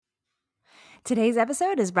Today's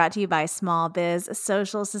episode is brought to you by Small Biz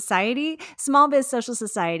Social Society. Small Biz Social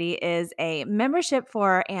Society is a membership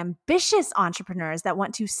for ambitious entrepreneurs that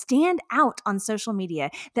want to stand out on social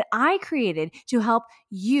media that I created to help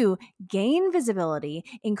you gain visibility,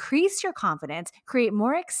 increase your confidence, create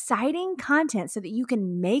more exciting content so that you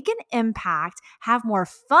can make an impact, have more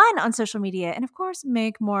fun on social media, and of course,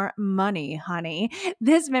 make more money, honey.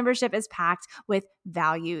 This membership is packed with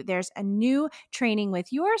value. There's a new training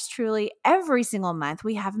with yours truly every single month.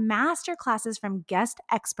 We have master classes from guest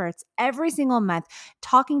experts every single month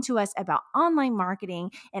talking to us about online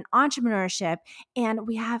marketing and entrepreneurship. And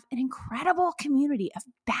we have an incredible community of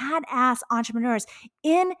badass entrepreneurs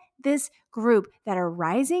in this group that are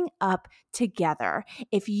rising up together.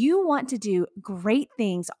 If you want to do great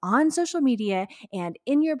things on social media and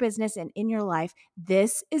in your business and in your life,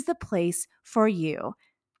 this is the place for you.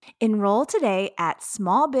 Enroll today at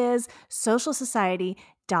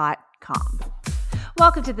smallbizsocialsociety.com.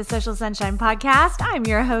 Welcome to the Social Sunshine Podcast. I'm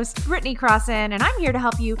your host, Brittany Crossan, and I'm here to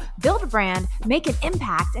help you build a brand, make an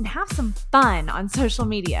impact, and have some fun on social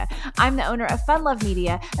media. I'm the owner of Fun Love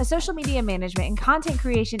Media, a social media management and content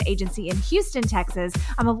creation agency in Houston, Texas.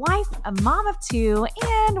 I'm a wife, a mom of two,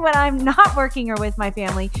 and when I'm not working or with my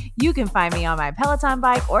family, you can find me on my Peloton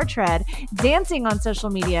bike or tread, dancing on social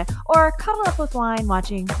media, or cuddled up with wine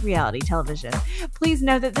watching reality television. Please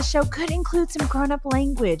know that the show could include some grown-up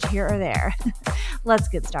language here or there. Let's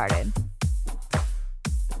get started.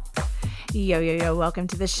 Yo, welcome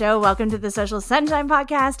to the show. Welcome to the Social Sunshine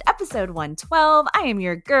Podcast, episode 112. I am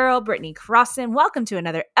your girl, Brittany Crossan. Welcome to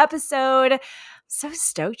another episode. So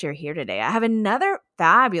stoked you're here today. I have another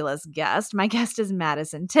fabulous guest. My guest is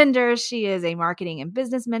Madison Tinder. She is a marketing and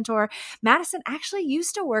business mentor. Madison actually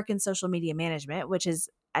used to work in social media management, which is,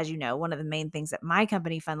 as you know, one of the main things that my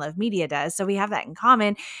company, Fun Love Media, does. So we have that in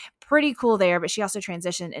common. Pretty cool there, but she also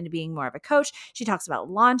transitioned into being more of a coach. She talks about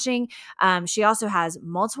launching. She also has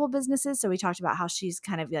multiple businesses. So we talked about how she's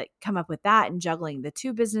kind of like come up with that and juggling the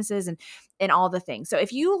two businesses and all the things. So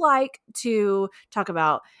if you like to talk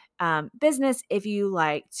about business, if you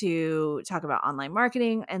like to talk about online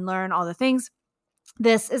marketing and learn all the things,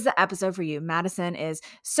 this is the episode for you. Madison is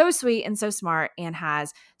so sweet and so smart and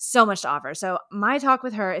has so much to offer. So my talk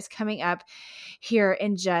with her is coming up here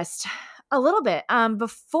in just a little bit.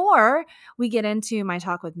 Before we get into my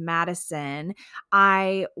talk with Madison,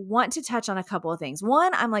 I want to touch on a couple of things.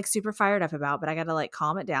 One, I'm like super fired up about, but I got to like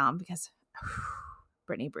calm it down because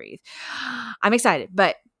Brittany, breathe. I'm excited,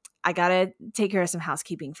 but I got to take care of some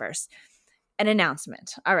housekeeping first. An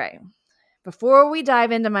announcement. All right. Before we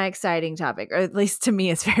dive into my exciting topic, or at least to me,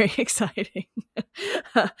 it's very exciting.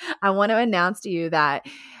 I want to announce to you that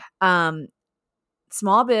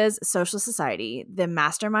Small Biz Social Society, the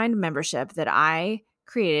mastermind membership that I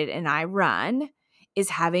created and I run, is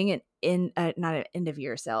having not an end of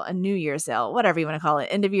year sale, a New Year sale, whatever you want to call it,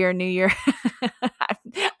 end of year, New Year.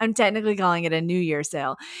 I'm technically calling it a New Year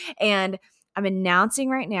sale. And I'm announcing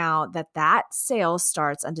right now that sale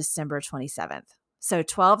starts on December 27th. So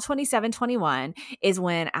 12/27/21 is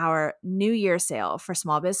when our New Year sale for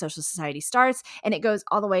Small Biz Social Society starts, and it goes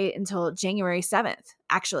all the way until January 7th.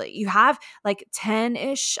 Actually, you have like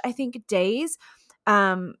 10-ish, I think, days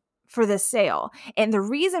for this sale. And the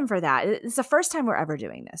reason for that, it's the first time we're ever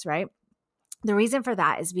doing this, right? The reason for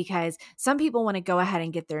that is because some people want to go ahead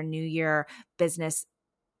and get their New Year business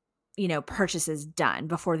purchases done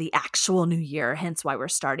before the actual new year, hence why we're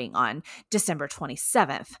starting on December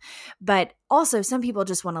 27th. But also some people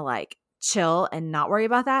just want to like chill and not worry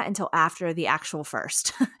about that until after the actual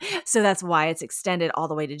first. So that's why it's extended all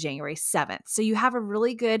the way to January 7th. So you have a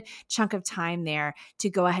really good chunk of time there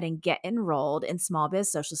to go ahead and get enrolled in Small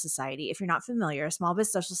Biz Social Society. If you're not familiar, Small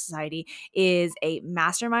Biz Social Society is a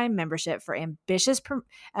mastermind membership for ambitious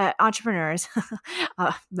entrepreneurs.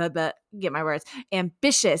 Get my words.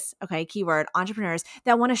 Ambitious, okay, keyword, entrepreneurs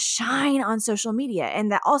that want to shine on social media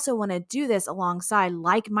and that also want to do this alongside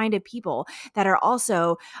like-minded people that are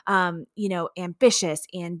also ambitious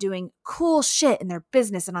and doing cool shit in their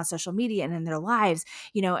business and on social media and in their lives,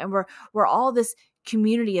 and we're all this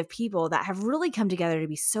community of people that have really come together to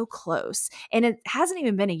be so close. And it hasn't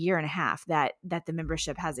even been a year and a half that the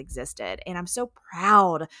membership has existed. And I'm so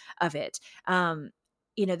proud of it. The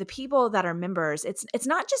people that are members, it's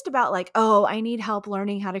not just about like, oh, I need help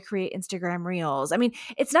learning how to create Instagram reels. I mean,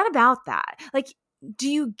 it's not about that. Like, do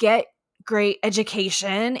you get great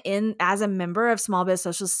education as a member of Small Biz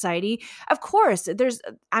Social Society? Of course,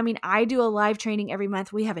 I do a live training every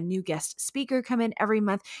month. We have a new guest speaker come in every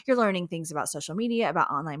month. You're learning things about social media,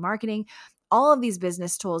 about online marketing, all of these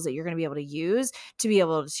business tools that you're going to be able to use to be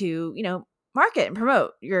able to, market and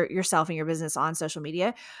promote yourself and your business on social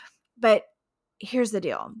media. But here's the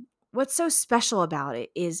deal. What's so special about it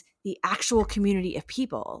is the actual community of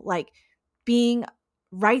people, like being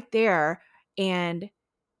right there and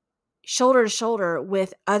shoulder to shoulder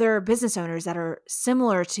with other business owners that are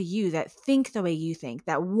similar to you, that think the way you think,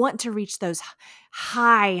 that want to reach those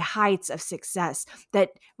high heights of success, that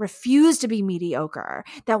refuse to be mediocre,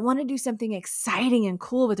 that want to do something exciting and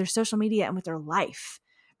cool with their social media and with their life,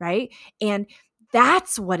 right? And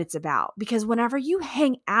that's what it's about. Because whenever you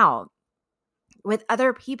hang out with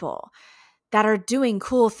other people that are doing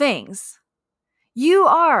cool things, you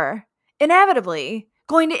are inevitably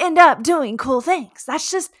going to end up doing cool things. That's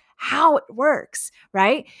just how it works,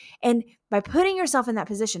 right? And by putting yourself in that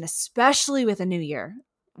position, especially with a new year,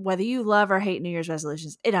 whether you love or hate New Year's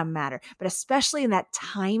resolutions, it doesn't matter, but especially in that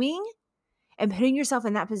timing and putting yourself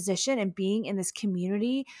in that position and being in this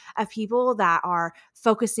community of people that are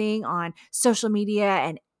focusing on social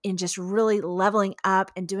media and just really leveling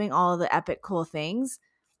up and doing all of the epic cool things,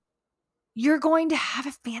 you're going to have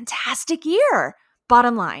a fantastic year.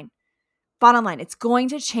 Bottom line, it's going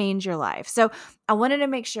to change your life. So I wanted to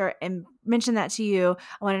make sure and mention that to you.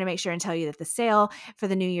 I wanted to make sure and tell you that the sale for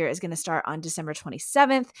the new year is going to start on December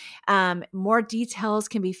 27th. More details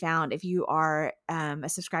can be found if you are a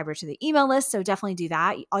subscriber to the email list. So definitely do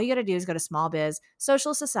that. All you got to do is go to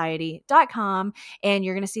smallbizsocialsociety.com and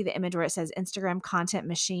you're going to see the image where it says Instagram Content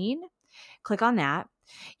Machine. Click on that.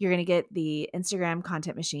 You're going to get the Instagram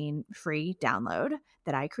Content Machine free download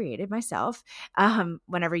that I created myself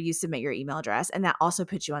whenever you submit your email address. And that also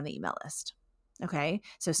puts you on the email list. Okay.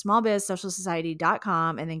 So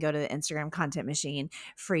smallbizsocialsociety.com and then go to the Instagram Content Machine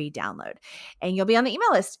free download. And you'll be on the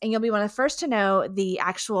email list and you'll be one of the first to know the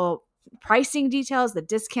actual pricing details, the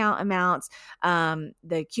discount amounts,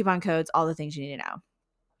 the coupon codes, all the things you need to know.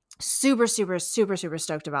 Super, super, super, super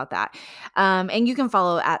stoked about that. And you can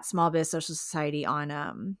follow at Small Biz Social Society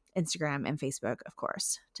on Instagram and Facebook, of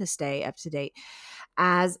course, to stay up to date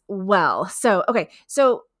as well. So, okay.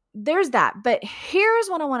 So there's that. But here's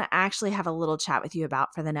what I want to actually have a little chat with you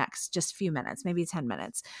about for the next just few minutes, maybe 10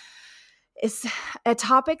 minutes. It's a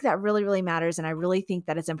topic that really, really matters. And I really think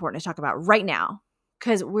that it's important to talk about right now,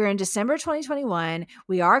 because we're in December 2021.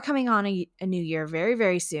 We are coming on a new year very,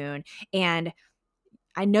 very soon. And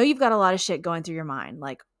I know you've got a lot of shit going through your mind.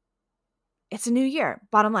 Like, it's a new year.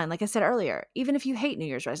 Bottom line, like I said earlier, even if you hate New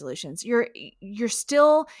Year's resolutions, you're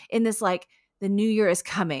still in this like the new year is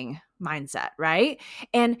coming mindset, right?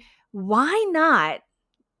 And why not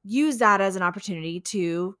use that as an opportunity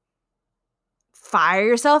to fire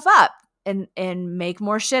yourself up and make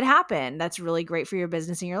more shit happen? That's really great for your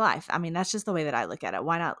business and your life. I mean, that's just the way that I look at it.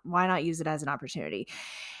 Why not use it as an opportunity?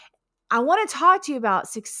 I want to talk to you about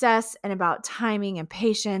success and about timing and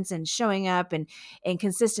patience and showing up and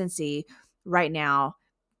consistency right now,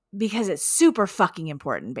 because it's super fucking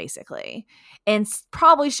important, basically, and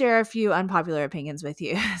probably share a few unpopular opinions with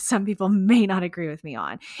you. Some people may not agree with me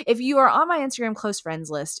on. If you are on my Instagram close friends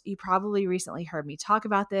list, you probably recently heard me talk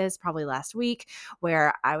about this, probably last week,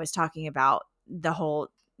 where I was talking about the whole,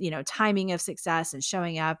 timing of success and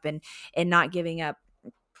showing up and not giving up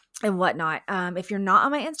and whatnot. If you're not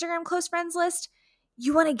on my Instagram close friends list,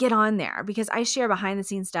 you want to get on there, because I share behind the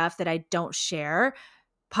scenes stuff that I don't share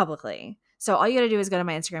publicly. So all you got to do is go to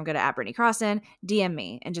my Instagram, go to @BrittanyCrossan, DM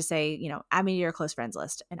me and just say, add me to your close friends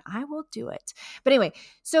list and I will do it. But anyway,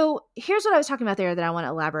 so here's what I was talking about there that I want to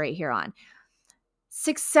elaborate here on.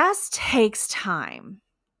 Success takes time.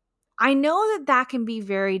 I know that can be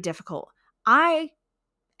very difficult. I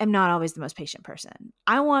am not always the most patient person.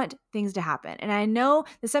 I want things to happen. And I know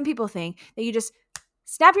that some people think that you just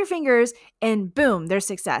snap your fingers and boom, there's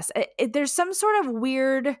success. There's some sort of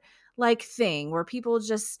weird like thing where people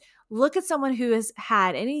just look at someone who has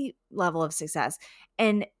had any level of success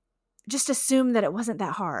and just assume that it wasn't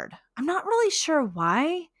that hard. I'm not really sure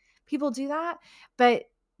why people do that, but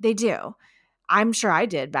they do. I'm sure I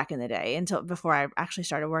did back in the day, until before I actually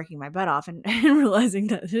started working my butt off and realizing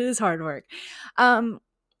that it is hard work.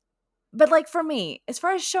 But like for me, as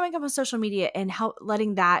far as showing up on social media and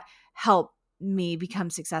letting that help me become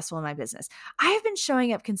successful in my business, I have been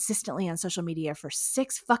showing up consistently on social media for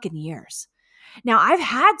 6 fucking years. Now, I've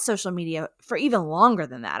had social media for even longer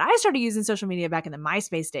than that. I started using social media back in the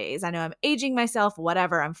MySpace days. I know I'm aging myself,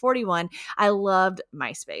 whatever. I'm 41. I loved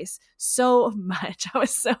MySpace so much. I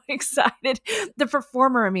was so excited. The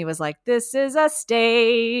performer in me was like, this is a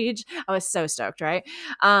stage. I was so stoked, right?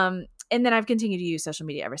 And then I've continued to use social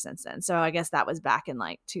media ever since then. So I guess that was back in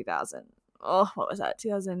like 2000. Oh, what was that?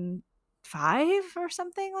 2005 or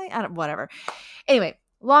something whatever. Anyway,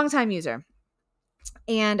 long-time user.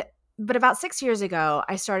 But about 6 years ago,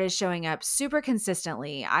 I started showing up super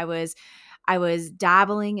consistently. I I was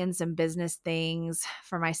dabbling in some business things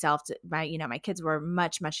for myself. My kids were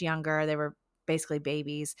much, much younger. They were basically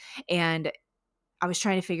babies. And I was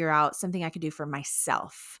trying to figure out something I could do for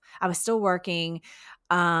myself. I was still working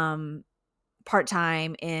part-time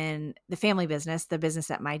in the family business, the business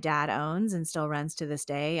that my dad owns and still runs to this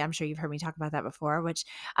day. I'm sure you've heard me talk about that before, which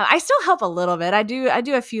I still help a little bit. I do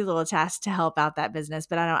a few little tasks to help out that business,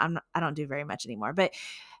 but I don't do very much anymore. But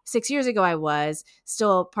 6 years ago, I was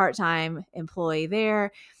still part-time employee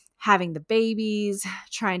there, having the babies,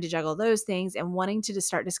 trying to juggle those things and wanting to just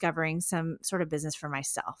start discovering some sort of business for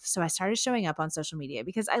myself. So I started showing up on social media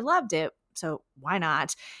because I loved it. So why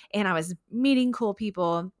not? And I was meeting cool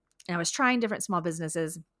people and I was trying different small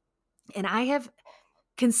businesses, and I have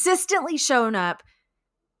consistently shown up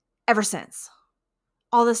ever since,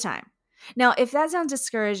 all this time. Now, if that sounds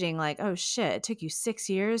discouraging, like, oh shit, it took you 6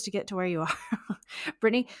 years to get to where you are,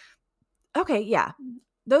 Brittany, okay, yeah.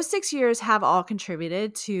 Those 6 years have all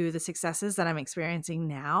contributed to the successes that I'm experiencing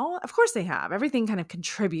now. Of course they have. Everything kind of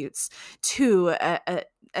contributes to a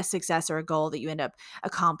success or a goal that you end up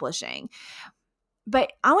accomplishing.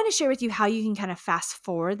 But I want to share with you how you can kind of fast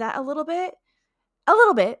forward that a little bit. A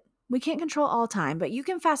little bit. We can't control all time, but you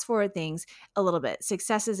can fast forward things a little bit.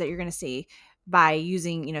 Successes that you're going to see by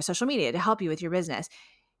using, social media to help you with your business.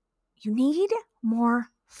 You need more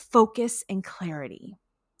focus and clarity.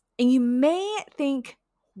 And you may think,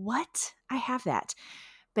 what? I have that.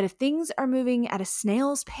 But if things are moving at a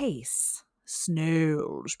snail's pace,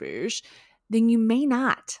 then you may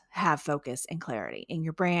not have focus and clarity in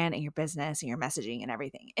your brand and your business and your messaging and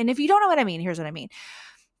everything. And if you don't know what I mean, here's what I mean.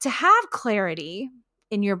 To have clarity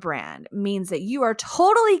in your brand means that you are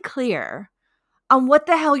totally clear on what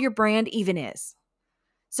the hell your brand even is.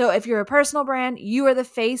 So if you're a personal brand, you are the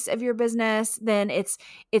face of your business, then it's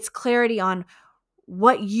clarity on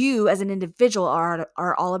what you as an individual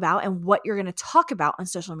are all about and what you're going to talk about on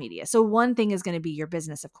social media. So one thing is going to be your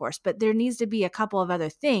business, of course, but there needs to be a couple of other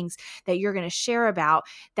things that you're going to share about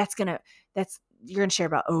you're going to share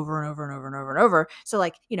about over and over and over and over and over. So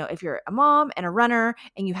like, if you're a mom and a runner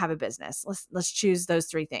and you have a business, let's choose those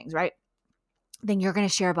three things, right? Then you're going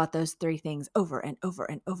to share about those three things over and over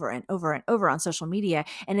and over and over and over on social media.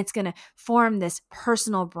 And it's going to form this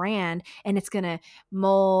personal brand, and it's going to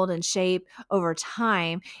mold and shape over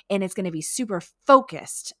time. And it's going to be super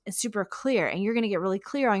focused and super clear. And you're going to get really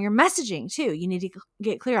clear on your messaging too. You need to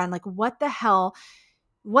get clear on like,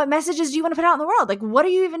 what messages do you want to put out in the world? Like, what are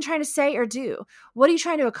you even trying to say or do? What are you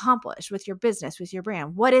trying to accomplish with your business, with your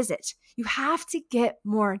brand? What is it? You have to get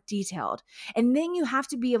more detailed. And then you have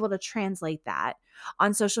to be able to translate that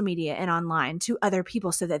on social media and online to other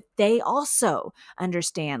people so that they also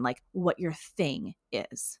understand like what your thing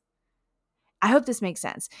is. I hope this makes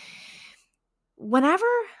sense. Whenever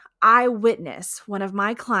I witness one of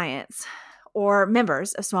my clients or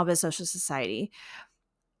members of Small Biz Social Society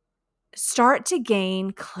start to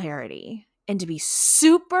gain clarity and to be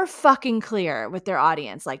super fucking clear with their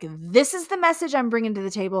audience. Like, this is the message I'm bringing to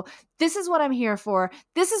the table. This is what I'm here for.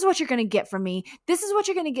 This is what you're going to get from me. This is what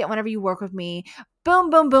you're going to get whenever you work with me. Boom,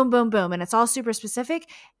 boom, boom, boom, boom. And it's all super specific.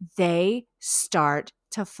 They start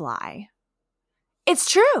to fly.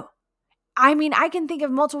 It's true. I mean, I can think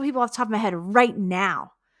of multiple people off the top of my head right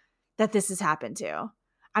now that this has happened to.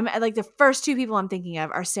 I'm like, the first two people I'm thinking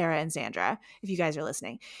of are Sarah and Sandra, if you guys are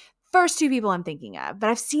listening. First two people I'm thinking of, but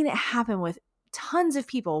I've seen it happen with tons of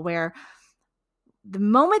people where the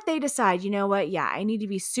moment they decide, you know what, yeah, I need to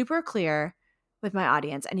be super clear with my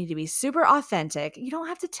audience. I need to be super authentic. You don't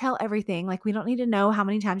have to tell everything. Like, we don't need to know how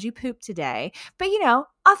many times you pooped today, but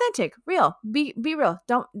authentic, real, be real.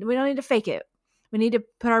 We don't need to fake it. We need to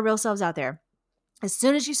put our real selves out there. As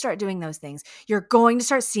soon as you start doing those things, you're going to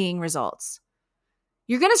start seeing results.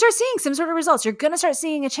 You're going to start seeing some sort of results. You're going to start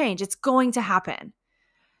seeing a change. It's going to happen.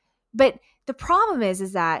 But the problem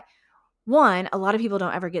is that, one, a lot of people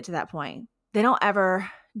don't ever get to that point. They don't ever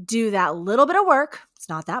do that little bit of work. It's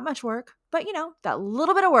not that much work, but that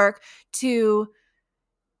little bit of work to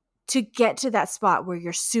get to that spot where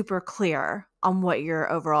you're super clear on what your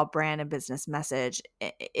overall brand and business message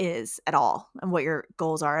is at all and what your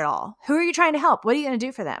goals are at all. Who are you trying to help? What are you going to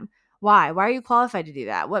do for them? Why? Why are you qualified to do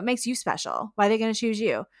that? What makes you special? Why are they going to choose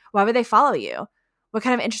you? Why would they follow you? What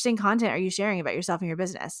kind of interesting content are you sharing about yourself and your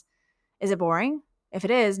business? Is it boring? If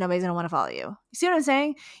it is, nobody's going to want to follow you. You see what I'm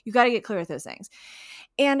saying? You got to get clear with those things.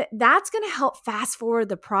 And that's going to help fast forward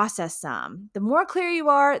the process some. The more clear you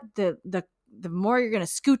are, the more you're going to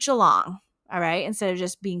scooch along, all right, instead of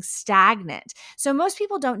just being stagnant. So most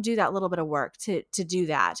people don't do that little bit of work to do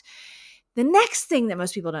that. The next thing that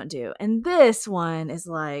most people don't do, and this one is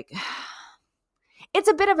like, it's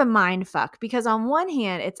a bit of a mind fuck because on one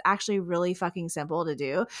hand, it's actually really fucking simple to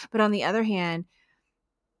do. But on the other hand,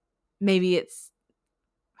 maybe it's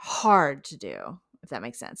hard to do, if that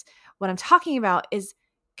makes sense. What I'm talking about is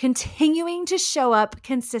continuing to show up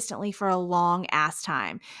consistently for a long ass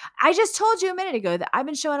time. I just told you a minute ago that I've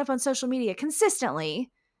been showing up on social media consistently,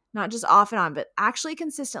 not just off and on, but actually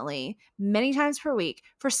consistently many times per week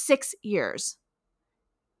for 6 years.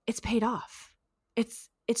 It's paid off. It's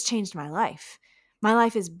changed my life. My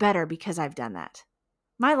life is better because I've done that.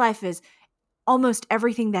 My life is almost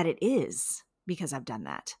everything that it is because I've done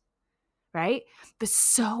that. Right? But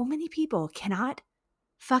so many people cannot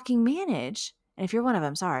fucking manage. And if you're one of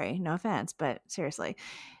them, sorry, no offense, but seriously,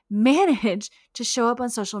 manage to show up on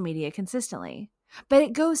social media consistently. But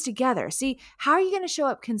it goes together. See, how are you going to show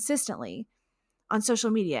up consistently on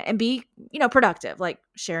social media and be, productive, like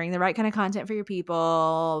sharing the right kind of content for your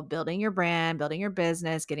people, building your brand, building your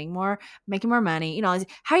business, making more money,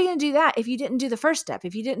 how are you going to do that if you didn't do the first step,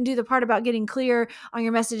 if you didn't do the part about getting clear on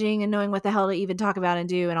your messaging and knowing what the hell to even talk about and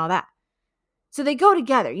do and all that? So they go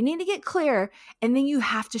together. You need to get clear, and then you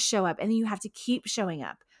have to show up, and then you have to keep showing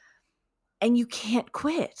up, and you can't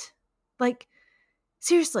quit. Like,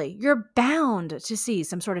 seriously, you're bound to see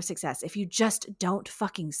some sort of success if you just don't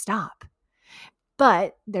fucking stop.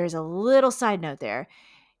 But there's a little side note there.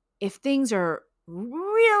 If things are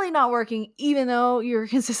really not working, even though you're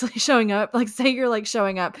consistently showing up, like say you're like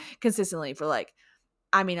showing up consistently for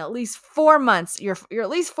at least 4 months, you're at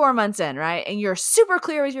least 4 months in, right? And you're super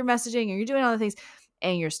clear with your messaging and you're doing all the things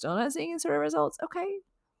and you're still not seeing any sort of results. Okay.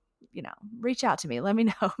 Reach out to me. Let me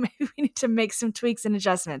know. Maybe we need to make some tweaks and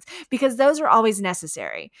adjustments because those are always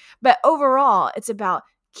necessary. But overall, it's about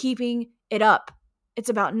keeping it up. It's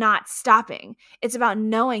about not stopping. It's about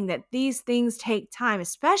knowing that these things take time,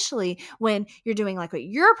 especially when you're doing like what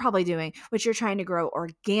you're probably doing, which you're trying to grow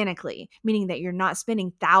organically, meaning that you're not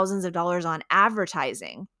spending thousands of dollars on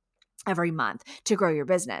advertising every month to grow your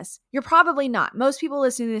business. You're probably not. Most people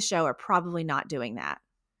listening to this show are probably not doing that.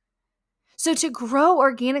 So to grow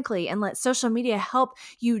organically and let social media help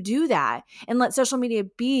you do that and let social media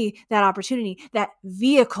be that opportunity, that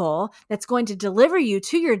vehicle that's going to deliver you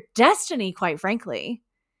to your destiny, quite frankly,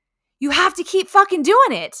 you have to keep fucking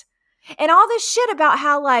doing it. And all this shit about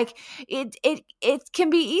how like it can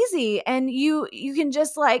be easy and you can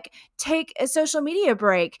just like take a social media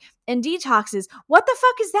break and detoxes. What the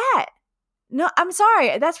fuck is that? No, I'm sorry.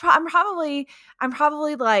 I'm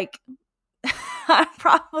probably like I'm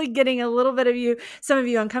probably getting some of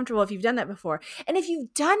you uncomfortable if you've done that before. And if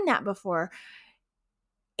you've done that before,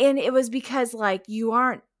 and it was because like you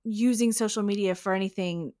aren't using social media for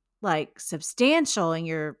anything like substantial in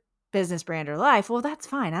your business brand or life, well, that's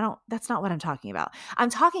fine. That's not what I'm talking about. I'm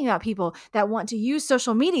talking about people that want to use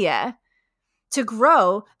social media to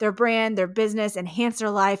grow their brand, their business, enhance their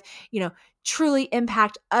life, truly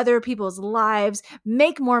impact other people's lives,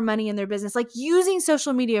 make more money in their business, like using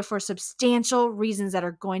social media for substantial reasons that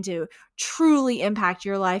are going to truly impact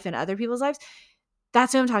your life and other people's lives.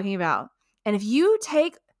 That's what I'm talking about. And if you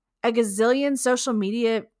take a gazillion social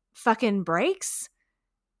media fucking breaks,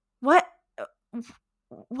 what?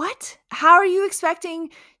 How are you expecting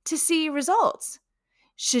to see results?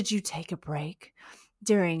 Should you take a break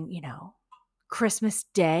during, Christmas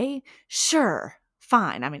Day? Sure.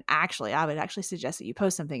 Fine. I mean, actually, I would actually suggest that you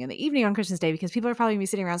post something in the evening on Christmas Day because people are probably going to be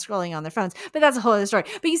sitting around scrolling on their phones, but that's a whole other story.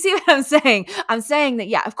 But you see what I'm saying? I'm saying that,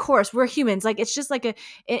 yeah, of course, we're humans. Like, it's just like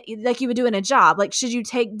like you would do in a job. Like, should you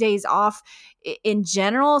take days off in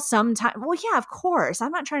general sometime? Well, yeah, of course.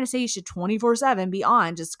 I'm not trying to say you should 24/7 be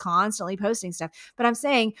on just constantly posting stuff, but I'm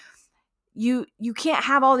saying you can't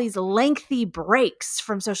have all these lengthy breaks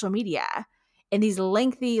from social media and these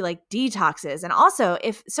lengthy like detoxes. And also,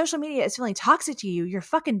 if social media is feeling toxic to you, you're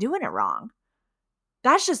fucking doing it wrong.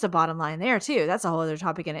 That's just the bottom line there too. That's a whole other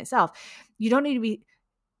topic in itself. You don't need to be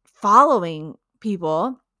following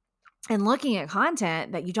people and looking at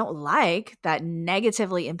content that you don't like that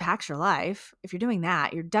negatively impacts your life. If you're doing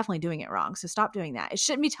that, you're definitely doing it wrong. So stop doing that. It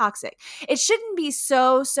shouldn't be toxic. It shouldn't be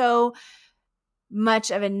so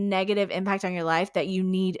much of a negative impact on your life that you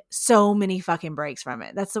need so many fucking breaks from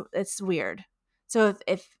it. It's weird. So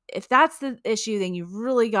if that's the issue, then you've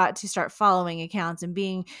really got to start following accounts and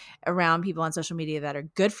being around people on social media that are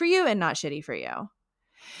good for you and not shitty for you.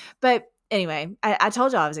 But anyway, I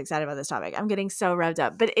told y'all I was excited about this topic. I'm getting so revved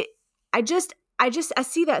up. But I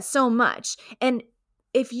see that so much. And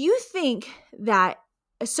if you think that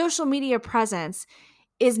a social media presence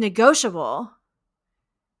is negotiable,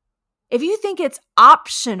 if you think it's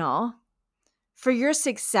optional for your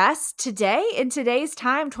success today, in today's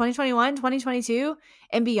time, 2021, 2022,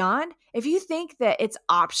 and beyond, if you think that it's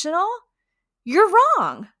optional, you're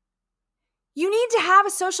wrong. You need to have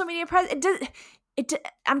a social media presence.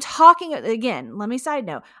 I'm talking, again, let me side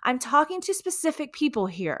note. I'm talking to specific people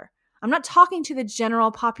here. I'm not talking to the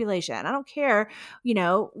general population. I don't care,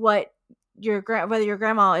 what whether your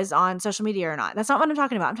grandma is on social media or not. That's not what I'm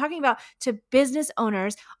talking about. I'm talking about to business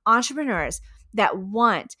owners, entrepreneurs that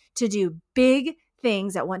want to do big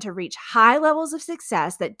things, that want to reach high levels of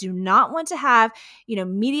success, that do not want to have,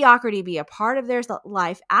 mediocrity be a part of their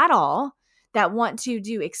life at all, that want to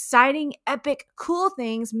do exciting, epic, cool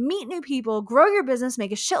things, meet new people, grow your business,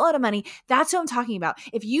 make a shitload of money. That's what I'm talking about.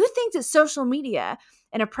 If you think that social media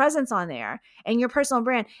and a presence on there and your personal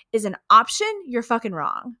brand is an option, you're fucking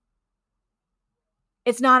wrong.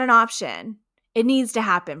 It's not an option. It needs to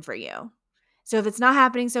happen for you. So if it's not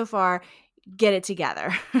happening so far, get it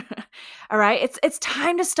together. All right? It's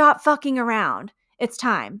time to stop fucking around. It's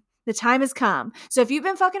time. The time has come. So if you've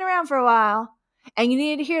been fucking around for a while and you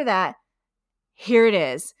needed to hear that, here it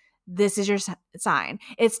is. This is your sign.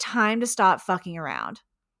 It's time to stop fucking around.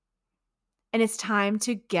 And it's time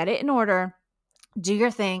to get it in order, do your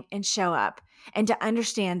thing, and show up. And to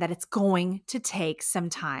understand that it's going to take some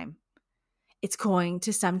time. It's going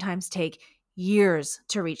to sometimes take years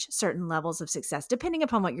to reach certain levels of success, depending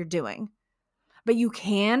upon what you're doing. But you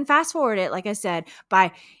can fast forward it, like I said,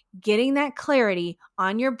 by getting that clarity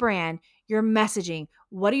on your brand, your messaging.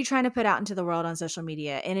 What are you trying to put out into the world on social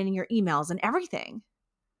media and in your emails and everything?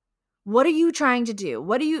 What are you trying to do?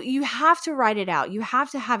 You have to write it out. You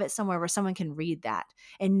have to have it somewhere where someone can read that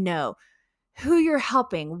and know who you're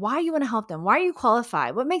helping, why you want to help them, why are you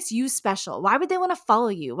qualified, what makes you special, why would they want to follow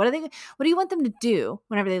you, what do you want them to do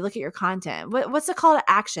whenever they look at your content, what's the call to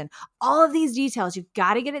action, all of these details. You've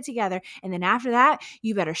got to get it together, and then after that,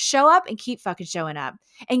 you better show up and keep fucking showing up.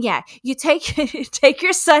 And yeah, you take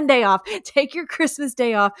your Sunday off, take your Christmas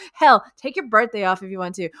day off, hell, take your birthday off if you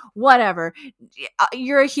want to, whatever.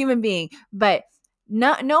 You're a human being, but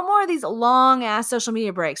no more of these long ass social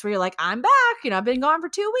media breaks where you're like, I'm back, I've been gone for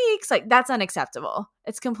 2 weeks. Like, that's unacceptable.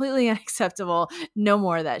 It's completely unacceptable. No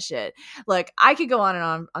more of that shit. Look, I could go on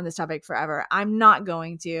and on this topic forever. I'm not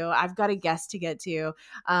going to. I've got a guest to get to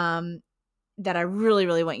that I really,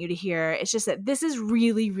 really want you to hear. It's just that this is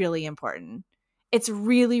really, really important. It's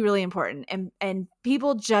really, really important. And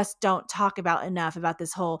people just don't talk about enough about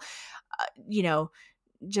this whole,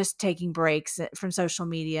 just taking breaks from social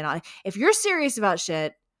media and all. If you're serious about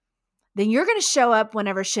shit, then you're going to show up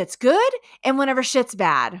whenever shit's good and whenever shit's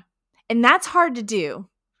bad. And that's hard to do.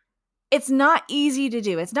 It's not easy to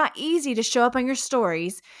do. It's not easy to show up on your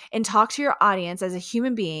stories and talk to your audience as a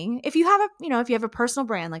human being. If you have if you have a personal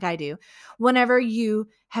brand like I do, whenever you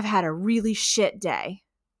have had a really shit day.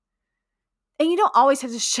 And you don't always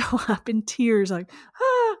have to show up in tears like,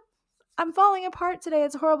 I'm falling apart today.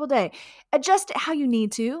 It's a horrible day. Adjust it how you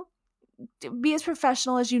need to. Be as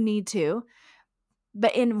professional as you need to.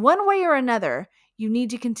 But in one way or another, you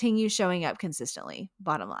need to continue showing up consistently.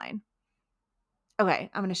 Bottom line.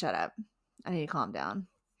 Okay, I'm going to shut up. I need to calm down.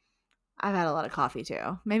 I've had a lot of coffee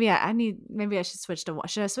too. Maybe I should switch to,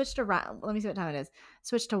 should I switch to, let me see what time it is.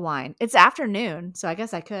 Switch to wine. It's afternoon, so I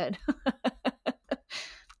guess I could.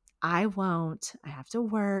 I won't. I have to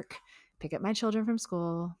work, pick up my children from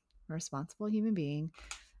school. I'm a responsible human being.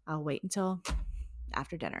 I'll wait until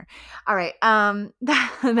after dinner. All right.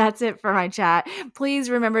 That's it for my chat.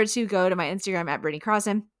 Please remember to go to my Instagram at Brittany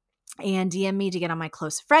Crossan and DM me to get on my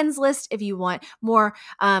close friends list if you want more,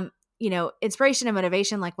 inspiration and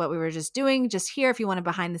motivation like what we were just doing. Just here, if you want a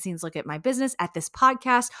behind the scenes look at my business, at this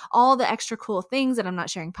podcast, all the extra cool things that I'm not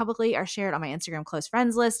sharing publicly are shared on my Instagram close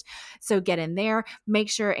friends list. So get in there. Make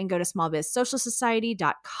sure and go to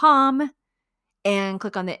smallbizsocialsociety.com and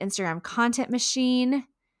click on the Instagram content machine.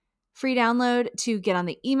 Free download to get on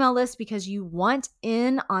the email list because you want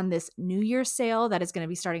in on this New Year sale that is going to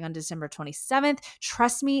be starting on December 27th.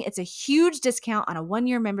 Trust me, it's a huge discount on a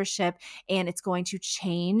 1-year membership, and it's going to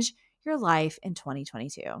change your life in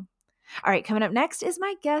 2022. All right, coming up next is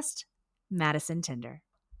my guest, Madison Tinder.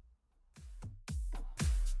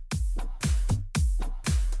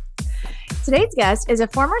 Today's guest is a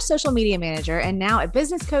former social media manager and now a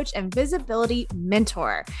business coach and visibility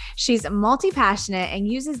mentor. She's multi-passionate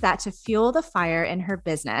and uses that to fuel the fire in her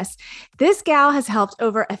business. This gal has helped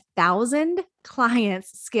over 1,000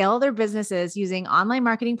 clients scale their businesses using online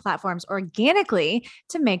marketing platforms organically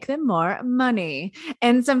to make them more money.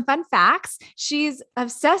 And some fun facts, she's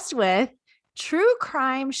obsessed with true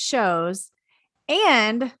crime shows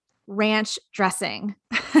and ranch dressing.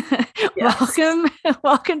 Yes.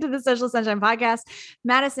 Welcome to the Social Sunshine Podcast,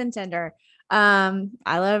 Madison Tinder. I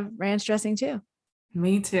love ranch dressing too.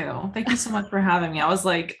 Me too. Thank you so much for having me. I was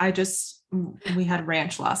like, I just We had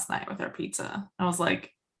ranch last night with our pizza. I was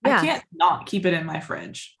like, I Yeah. can't not keep it in my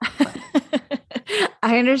fridge. But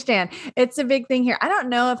I understand. It's a big thing here. I don't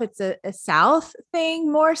know if it's a South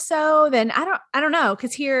thing more so than I don't know.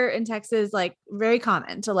 Cause here in Texas, like very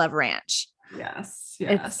common to love ranch. yes, It's,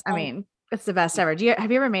 yes. I Oh, mean, it's the best ever. Have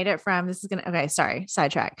you ever made it from, this is gonna, okay, sorry,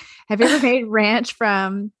 sidetrack. Have you ever made ranch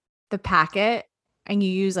from the packet and you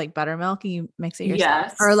use like buttermilk and you mix it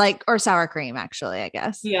yourself or yes. like, or sour cream actually, I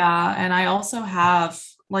guess. Yeah. And I also have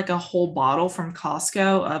like a whole bottle from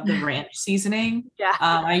Costco of the ranch seasoning. Yeah.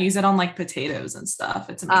 I use it on like potatoes and stuff.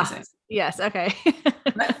 It's Ah, amazing. yes. Okay.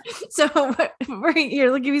 So we're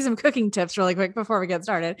give you some cooking tips really quick before we get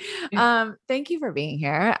started. Yeah. Thank you for being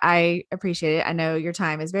here. I appreciate it. I know your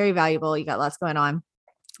time is very valuable. You got lots going on.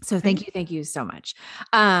 So Thank thank you so much.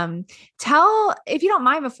 Um, Tell if you don't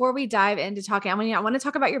mind before we dive into talking. I want to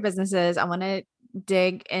talk about your businesses. I want to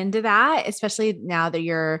dig into that, especially now that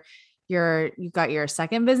you've got your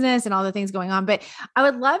second business and all the things going on. But I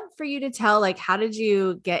would love for you to tell like how did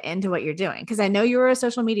you get into what you're doing? Because I know you were a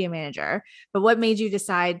social media manager, but what made you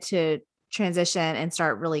decide to transition and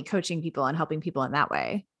start really coaching people and helping people in that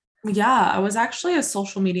way? Yeah, I was actually a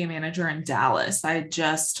social media manager in Dallas. I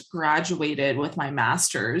just graduated with my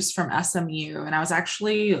master's from SMU, and I was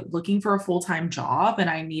actually looking for a full-time job and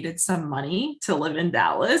I needed some money to live in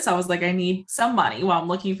Dallas. I was like, I need some money while I'm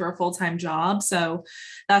looking for a full-time job. So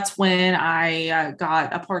that's when I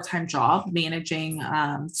got a part-time job managing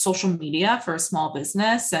social media for a small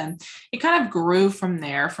business. And it kind of grew from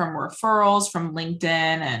there, from referrals from LinkedIn.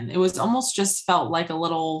 And it was almost just felt like a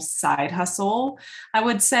little side hustle, I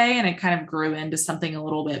would say, and it kind of grew into something a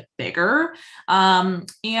little bit bigger.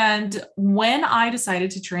 And when I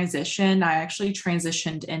decided to transition, I actually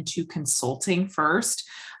transitioned into consulting first.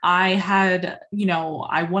 I had,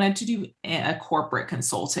 I wanted to do a corporate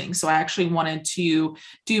consulting. So I actually wanted to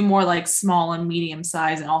do more like small and medium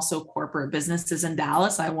size and also corporate businesses in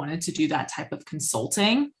Dallas. I wanted to do that type of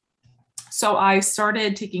consulting. So I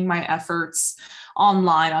started taking my efforts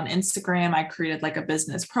online on Instagram. I created like a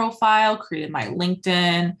business profile, created my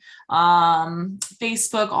LinkedIn,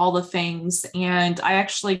 Facebook, all the things. And I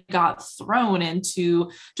actually got thrown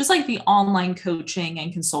into just like the online coaching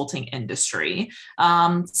and consulting industry.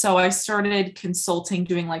 So I started consulting,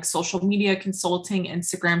 doing like social media consulting,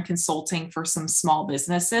 Instagram consulting for some small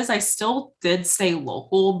businesses. I still did stay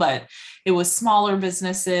local, but it was smaller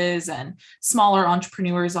businesses and smaller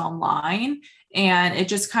entrepreneurs online. And it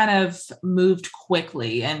just kind of moved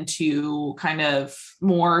quickly into kind of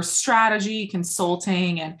more strategy,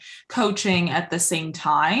 consulting, and coaching at the same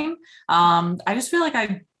time. I just feel like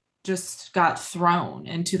I just got thrown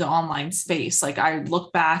into the online space. Like I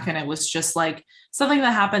look back and it was just like something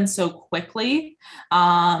that happened so quickly.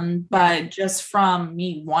 Yeah. But just from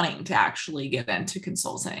me wanting to actually get into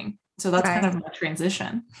consulting. So that's kind Right. of my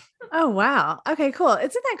transition. Oh wow. Okay, cool.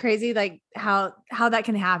 Isn't that crazy like how that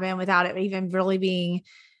can happen without it even really being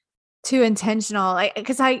too intentional? Like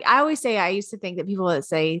cuz I always say I used to think that people that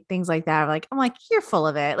say things like that are like I'm like you're full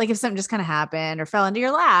of it. Like if something just kind of happened or fell into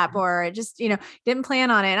your lap or it just, didn't plan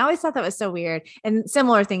on it. And I always thought that was so weird. And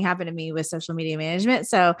similar thing happened to me with social media management.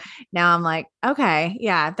 So now I'm like, okay,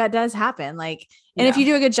 yeah, that does happen. Like and if you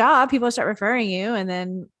Yeah. do a good job, people start referring you and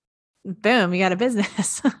then boom, you got a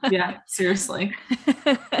business. Yeah. Seriously.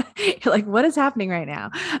 You're like, what is happening right now?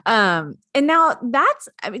 And now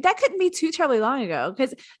I mean, that couldn't be too terribly long ago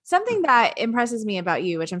because something that impresses me about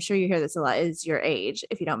you, which I'm sure you hear this a lot, is your age,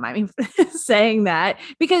 if you don't mind me saying that,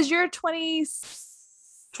 because you're 26.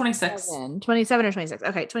 27 or 26.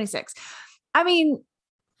 Okay, 26. I mean,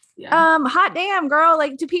 Yeah. hot damn, girl.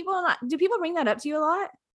 Like, do people bring that up to you a lot?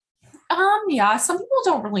 Yeah, some people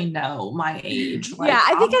don't really know my age. Yeah, Like,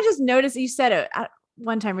 I think I just noticed that you said it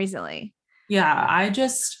one time recently. yeah,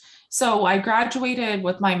 so I graduated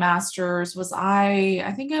with my master's.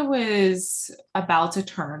 I think I was about to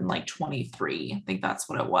turn like 23. I think that's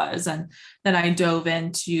what it was. And then I dove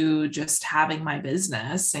into just having my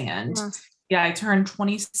business. And Yeah. yeah, I turned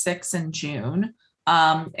 26 in June.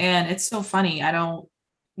 And it's so funny.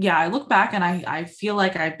 Yeah, I look back and I feel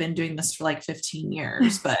like I've been doing this for like 15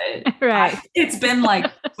 years, but Right. it's been like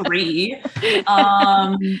three.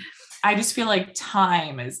 Um, I just feel like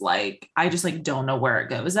time is like, I just like don't know where it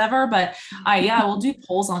goes ever. But yeah, we'll do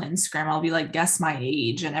polls on Instagram. I'll be like, guess my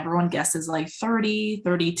age. And everyone guesses like 30,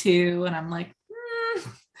 32. And I'm like,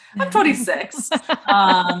 I'm 26.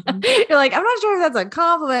 Um, You're like, I'm not sure if that's a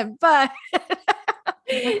compliment, but like,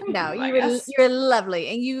 thank no, you, I guess. you're lovely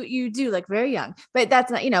and you do look very young. But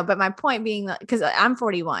that's not, but my point being because I'm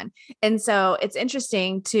 41. And so it's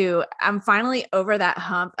interesting to I'm finally over that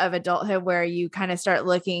hump of adulthood where you kind of start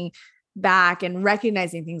looking back and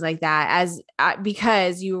recognizing things like that as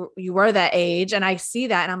because you were that age, and I see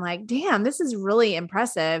that and I'm like, damn, this is really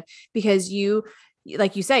impressive because you,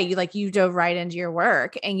 like you say, you dove right into your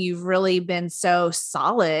work and you've really been so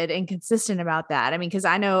solid and consistent about that. I mean, because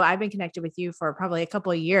I know I've been connected with you for probably a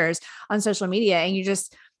couple of years on social media, and you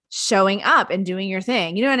just showing up and doing your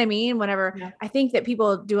thing. You know what I mean? Whenever Yeah. I think that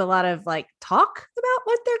people do a lot of like talk about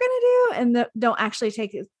what they're going to do and don't actually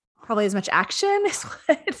take probably as much action as what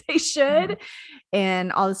they Mhm. should.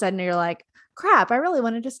 And all of a sudden you're like, crap, I really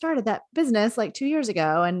wanted to start that business like 2 years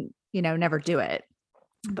ago and, never do it.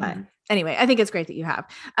 But Mhm. anyway, I think it's great that you have,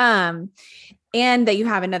 and that you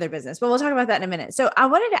have another business, but we'll talk about that in a minute. So I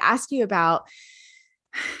wanted to ask you about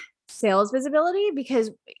sales visibility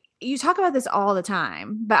because you talk about this all the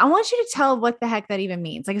time, but I want you to tell what the heck that even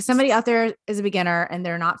means. Like if somebody out there is a beginner and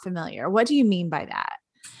they're not familiar, what do you mean by that?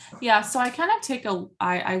 Yeah, so I kind of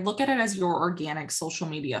I look at it as your organic social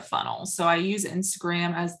media funnel. So I use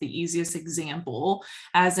Instagram as the easiest example,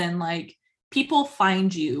 as in like people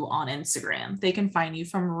find you on Instagram. They can find you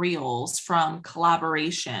from reels, from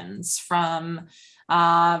collaborations, from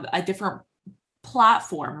a different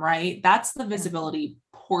platform, right? That's the Yeah. visibility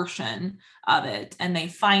portion of it. And they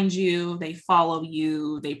find you, they follow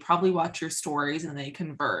you, they probably watch your stories and they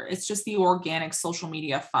convert. It's just the organic social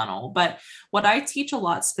media funnel. But what I teach a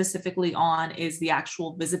lot specifically on is the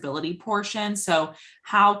actual visibility portion. So,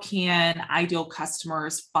 how can ideal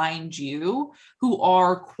customers find you who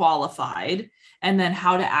are qualified? And then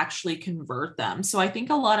how to actually convert them. So, I think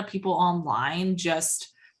a lot of people online just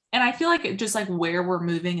and I feel like it just like where we're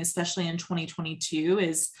moving, especially in 2022,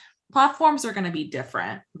 is platforms are going to be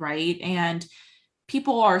different, right? And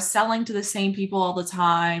people are selling to the same people all the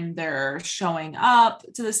time. They're showing up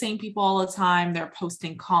to the same people all the time. They're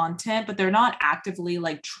posting content, but they're not actively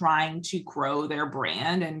like trying to grow their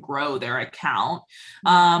brand and grow their account.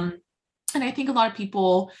 Mm. And I think a lot of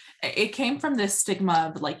people, it came from this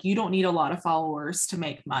stigma of like, you don't need a lot of followers to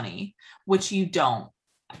make money, which you don't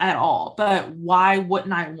at all. But why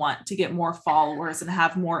wouldn't I want to get more followers and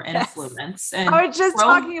have more Yes. influence I and was just grow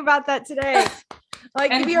talking about that today.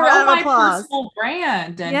 Like, give and you a grow round of my applause. personal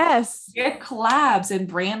brand and Yes. get collabs and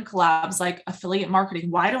brand collabs like affiliate marketing?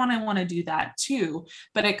 Why don't I want to do that too?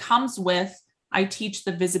 But it comes with I teach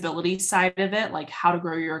the visibility side of it, like how to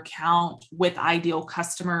grow your account with ideal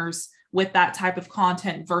customers with that type of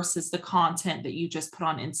content versus the content that you just put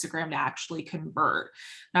on Instagram to actually convert.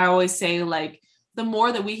 And I always say, like, the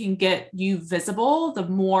more that we can get you visible, the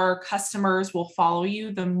more customers will follow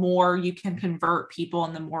you, the more you can convert people,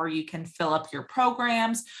 and the more you can fill up your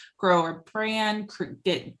programs, grow a brand,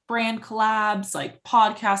 get brand collabs, like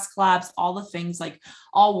podcast collabs, all the things like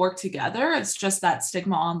all work together. It's just that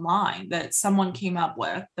stigma online that someone came up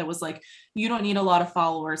with that was like, you don't need a lot of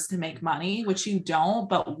followers to make money, which you don't,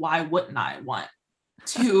 but why wouldn't I want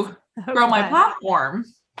to So grow my glad. platform?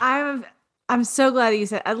 I'm I'm so glad that you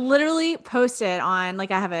said. I literally posted on,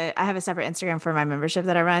 like, I have a separate Instagram for my membership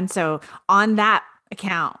that I run. So on that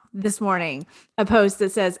account this morning, a post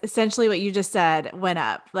that says essentially what you just said went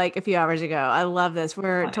up like a few hours ago. I love this.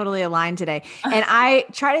 We're totally aligned today. And I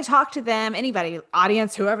try to talk to them, anybody,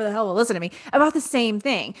 audience, whoever the hell will listen to me, about the same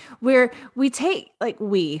thing. Where we take, like,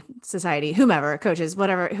 we, society, whomever, coaches,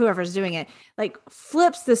 whatever, whoever's doing it, like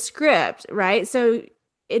flips the script, right? So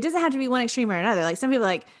it doesn't have to be one extreme or another. Like some people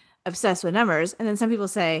like obsessed with numbers, and then some people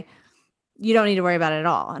say you don't need to worry about it at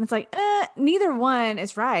all. And it's like, neither one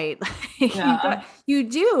is right. Yeah. You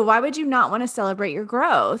do. Why would you not want to celebrate your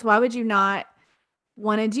growth? Why would you not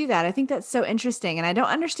want to do that? I think that's so interesting. And I don't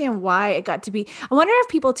understand why it got to be. I wonder if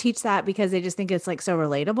people teach that because they just think it's like so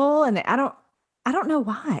relatable, and I don't know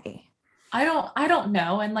why. I don't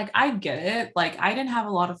know. And like I get it. Like I didn't have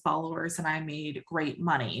a lot of followers and I made great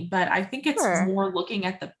money, but I think it's Sure. more looking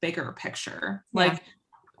at the bigger picture. Yeah. Like,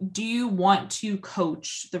 do you want to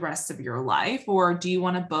coach the rest of your life, or do you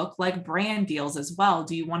want to book like brand deals as well?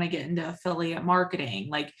 Do you want to get into affiliate marketing?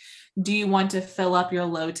 Like, do you want to fill up your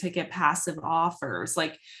low ticket passive offers?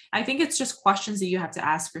 Like, I think it's just questions that you have to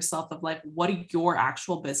ask yourself of like, what are your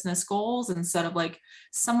actual business goals instead of like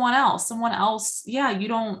someone else. Yeah, you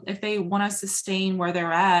don't, if they want to sustain where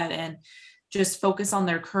they're at and just focus on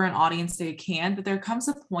their current audience, they can, but there comes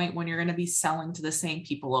a point when you're going to be selling to the same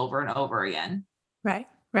people over and over again, Right.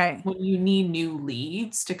 Right. when you need new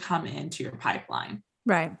leads to come into your pipeline.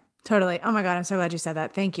 Right. Totally. Oh my God. I'm so glad you said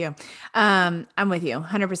that. Thank you. I'm with you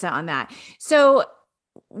 100% on that. So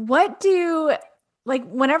what do, like,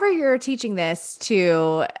 whenever you're teaching this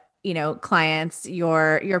to, clients,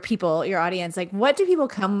 your people, your audience, like, what do people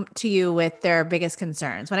come to you with their biggest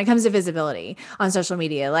concerns when it comes to visibility on social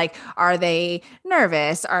media? Like, are they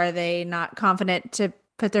nervous? Are they not confident to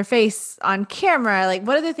put their face on camera. Like,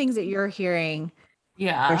 what are the things that you're hearing, their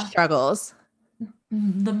Yeah. struggles?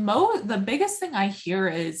 The biggest thing I hear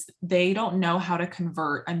is they don't know how to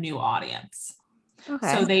convert a new audience.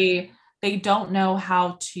 Okay. So they don't know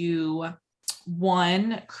how to,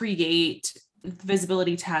 one, create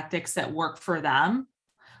visibility tactics that work for them.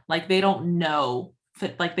 Like they don't know,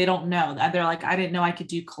 like they don't know that. They're like, I didn't know I could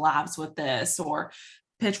do collabs with this or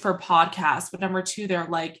pitch for podcasts. But number two, they're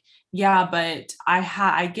like, yeah, but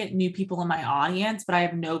I get new people in my audience, but I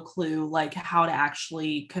have no clue like how to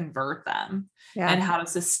actually convert them Yeah. and how to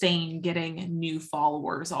sustain getting new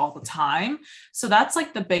followers all the time. So that's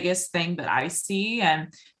like the biggest thing that I see.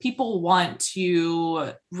 And people want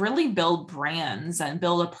to really build brands and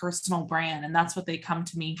build a personal brand. And that's what they come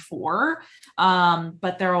to me for.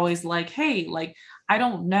 But they're always like, hey, like, I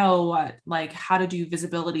don't know like how to do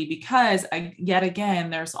visibility because yet again,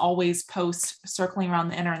 there's always posts circling around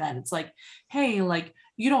the internet. It's like, hey, like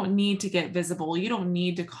you don't need to get visible. You don't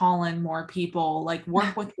need to call in more people, like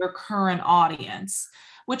work with your current audience,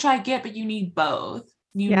 which I get, but you need both.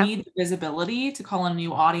 You Yeah. need the visibility to call in a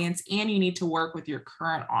new audience and you need to work with your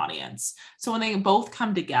current audience. So when they both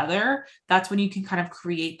come together, that's when you can kind of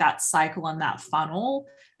create that cycle and that funnel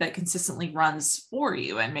that consistently runs for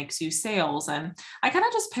you and makes you sales. And I kind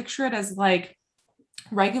of just picture it as like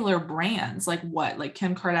regular brands, like what, like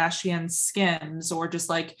Kim Kardashian Skims, or just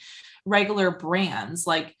like regular brands.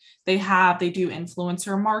 Like they do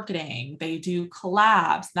influencer marketing, they do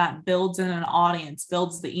collabs that builds in an audience,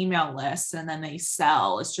 builds the email list, and then they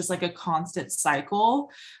sell. It's just like a constant cycle.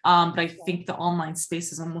 But I think the online space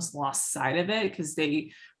has almost lost sight of it because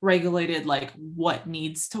they regulated like what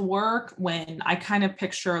needs to work, when I kind of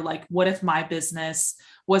picture like, what if my business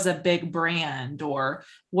was a big brand, or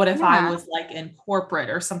what if I Yeah. was like in corporate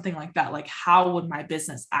or something like that? Like, how would my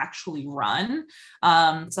business actually run?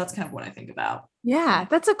 So that's kind of what I think about. Yeah,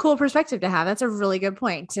 that's a cool perspective to have. That's a really good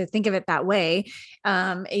point to think of it that way.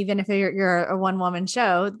 Even if you're a one woman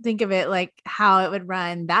show, think of it like how it would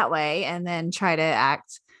run that way and then try to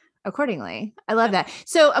act accordingly. I love that.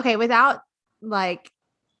 So, okay, like,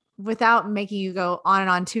 without making you go on and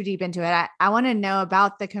on too deep into it, I want to know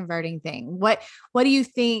about the converting thing. What do you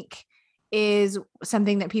think is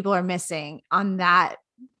something that people are missing on that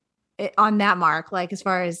mark? Like, as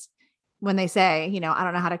far as when they say, I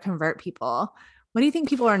don't know how to convert people. What do you think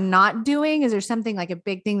people are not doing? Is there something like a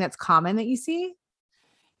big thing that's common that you see?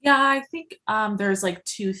 Yeah, I think there's like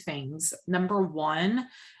two things. Number one,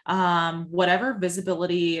 whatever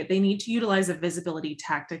visibility, they need to utilize a visibility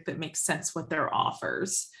tactic that makes sense with their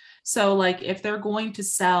offers. So, like, if they're going to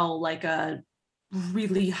sell like a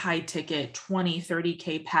really high ticket 20,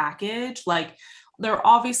 30K package, like they're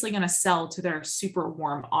obviously going to sell to their super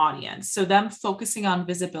warm audience. So, them focusing on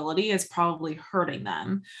visibility is probably hurting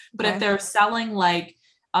them. But if Okay. they're selling like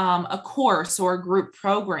a course or a group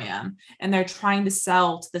program and they're trying to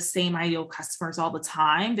sell to the same ideal customers all the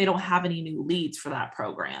time, they don't have any new leads for that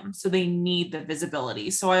program. So they need the visibility.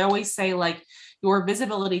 So I always say, like, your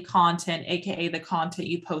visibility content, aka the content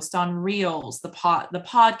you post on Reels, the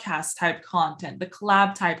podcast type content, the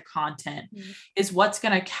collab type content, Mhm. is what's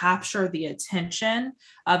going to capture the attention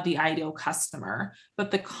of the ideal customer.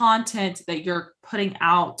 But the content that you're putting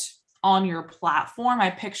out on your platform, I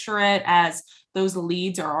picture it as those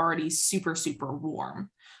leads are already super, super warm.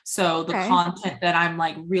 So the Okay. content that I'm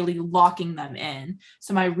like really locking them in.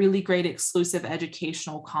 So my really great exclusive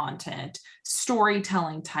educational content,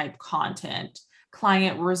 storytelling type content,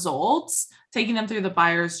 client results, taking them through the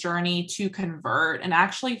buyer's journey to convert. And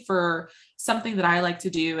actually, for something that I like to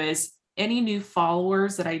do is any new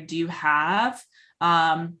followers that I do have,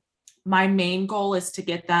 my main goal is to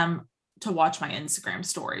get them to watch my Instagram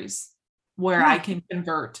stories where I Yeah. can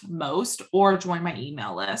convert most, or join my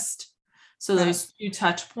email list. So Right. those two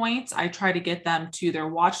touch points, I try to get them to their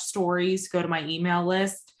watch stories, go to my email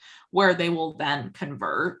list, where they will then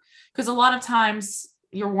convert. Because a lot of times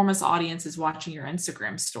your warmest audience is watching your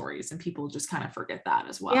Instagram stories, and people just kind of forget that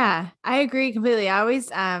as well. Yeah, I agree completely. I always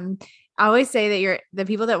say that the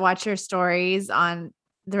people that watch your stories on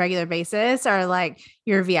the regular basis are like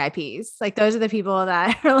your VIPs. Like, those are the people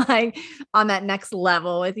that are like on that next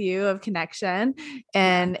level with you of connection.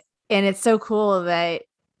 Yeah. And it's so cool that,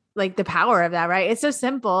 like, the power of that, right? It's so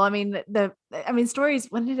simple. I mean, stories,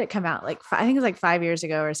 when did it come out? Like, I think it was like 5 years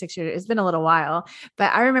ago or 6 years. It's been a little while,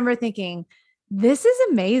 but I remember thinking, this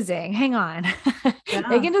is amazing. Hang on. They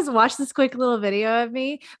Yeah. can just watch this quick little video of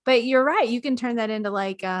me. But you're right. You can turn that into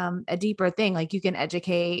like a deeper thing. Like, you can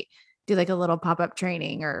educate, do like a little pop-up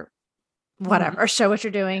training or Mhm. whatever, or show what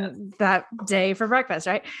you're Yes. doing that day for breakfast.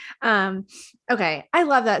 Right. Okay. I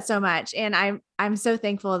love that so much. And I'm so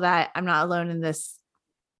thankful that I'm not alone in this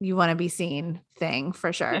you want to be seen thing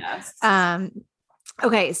for sure. Yes. Um,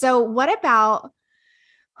 okay. So what about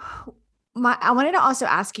I wanted to also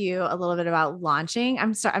ask you a little bit about launching.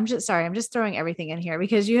 I'm sorry. I'm just throwing everything in here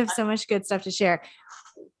because you have so much good stuff to share.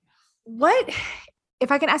 What,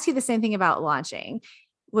 if I can ask you the same thing about launching,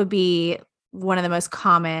 would be one of the most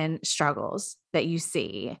common struggles that you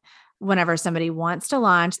see whenever somebody wants to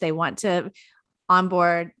launch, they want to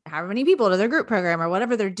onboard however many people to their group program or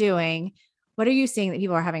whatever they're doing. What are you seeing that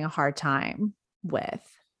people are having a hard time with?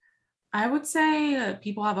 I would say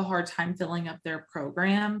people have a hard time filling up their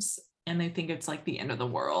programs and they think it's like the end of the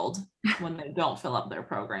world when they don't fill up their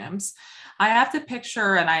programs. I have to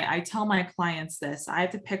picture, and I tell my clients this, I have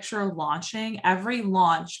to picture launching. Every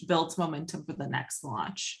launch builds momentum for the next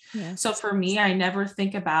launch. Yes. So for me, I never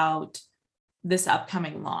think about this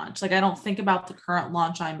upcoming launch. Like I don't think about the current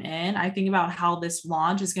launch I'm in. I think about how this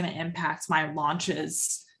launch is going to impact my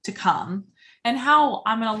launches to come and how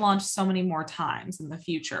I'm going to launch so many more times in the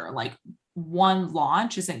future. Like one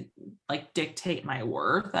launch isn't like dictate my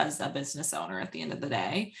worth as a business owner at the end of the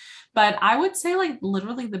day. But I would say like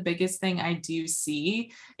literally the biggest thing I do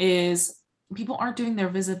see is people aren't doing their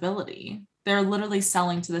visibility. They're literally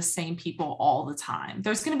selling to the same people all the time.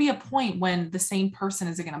 There's going to be a point when the same person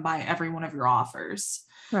isn't going to buy every one of your offers.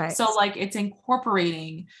 Right. So like it's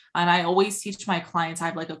incorporating, and I always teach my clients, I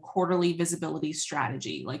have like a quarterly visibility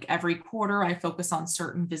strategy. Like every quarter I focus on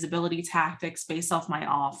certain visibility tactics based off my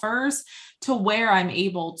offers to where I'm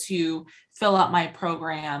able to fill out my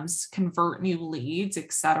programs, convert new leads,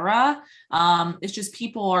 etc. It's just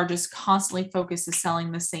people are just constantly focused on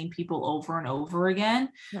selling the same people over and over again.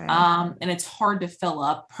 Right. And it's hard to fill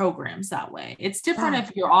up programs that way. It's different Yeah.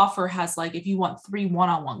 if your offer has like, if you want 3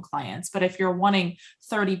 one-on-one clients, but if you're wanting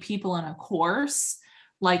 30 people in a course,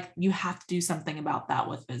 like you have to do something about that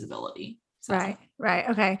with visibility. So. Right. Right.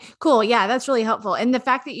 Okay. Cool. Yeah, that's really helpful. And the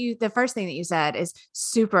fact that the first thing that you said is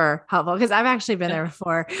super helpful because I've actually been there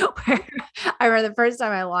before where I remember the first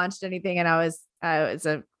time I launched anything and it's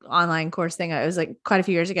a online course thing. It was like quite a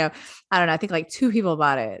few years ago. I don't know. I think like 2 people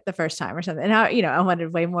bought it the first time or something. And I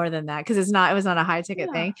wanted way more than that because it was not a high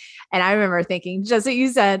ticket thing. And I remember thinking just what you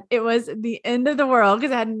said, it was the end of the world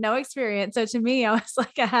because I had no experience. So to me, I was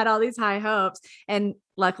like, I had all these high hopes and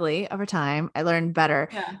luckily over time I learned better.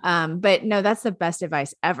 Yeah. But no, that's the best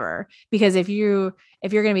advice ever because if you're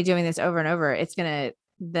going to be doing this over and over, it's going to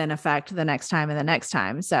then affect the next time and the next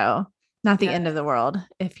time. So not the end of the world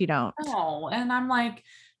if you don't. No. And I'm like,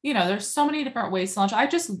 there's so many different ways to launch.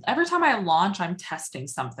 Every time I launch, I'm testing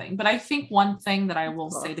something. But I think one thing that I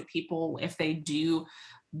will say to people if they do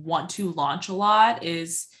want to launch a lot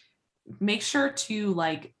is make sure to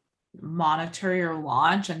like monitor your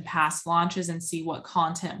launch and past launches and see what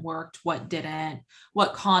content worked, what didn't,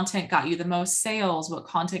 what content got you the most sales, what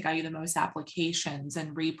content got you the most applications,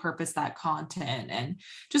 and repurpose that content. And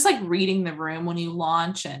just like reading the room when you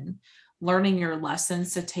launch and learning your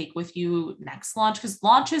lessons to take with you next launch, because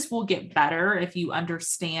launches will get better if you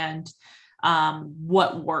understand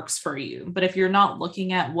what works for you. But if you're not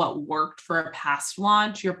looking at what worked for a past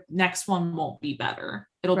launch, your next one won't be better.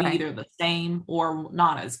 It'll be either the same or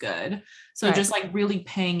not as good. So just like really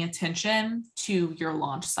paying attention to your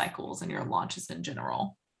launch cycles and your launches in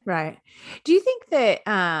general. Right. Do you think that,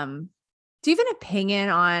 do you have an opinion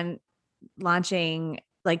on launching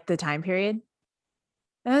like the time period?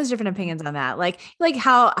 There's different opinions on that. Like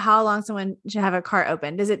how long someone should have a cart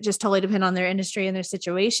open. Does it just totally depend on their industry and their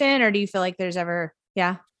situation? Or do you feel like there's ever,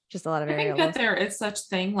 just a lot of variables? I think that there is such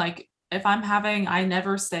thing. Like if I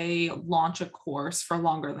never say launch a course for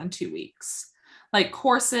longer than 2 weeks. Like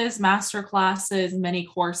courses, master classes, mini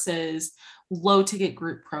courses, low ticket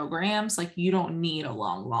group programs, like you don't need a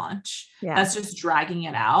long launch. Yeah. That's just dragging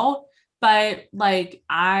it out. But like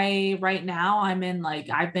right now I've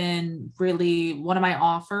been really, one of my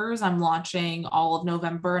offers, I'm launching all of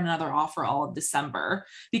November and another offer all of December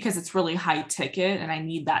because it's really high ticket and I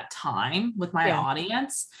need that time with my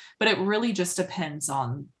audience. But it really just depends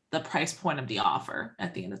on the price point of the offer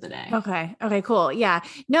at the end of the day. Okay. Okay, cool. Yeah,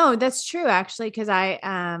 no, that's true actually. Cause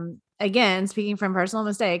again, speaking from personal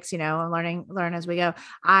mistakes, learn as we go.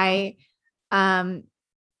 I,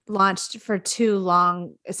 launched for too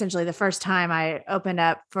long. Essentially the first time I opened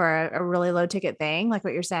up for a really low ticket thing, like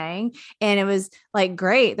what you're saying. And it was like,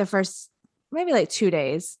 great. The first maybe like 2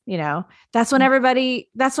 days, that's when everybody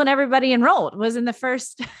enrolled was in the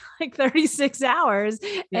first like 36 hours.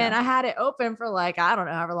 And I had it open for like, I don't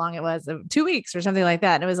know, however long it was, 2 weeks or something like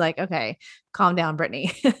that. And it was like, okay, calm down,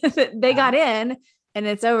 Brittany. They got in and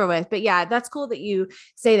it's over with. But yeah, that's cool that you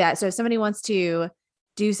say that. So if somebody wants to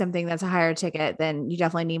do something that's a higher ticket, then you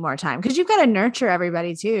definitely need more time because you've got to nurture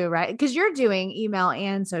everybody too, right? Because you're doing email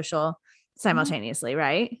and social Mhm. simultaneously,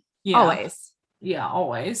 right? Yeah. Always. Yeah,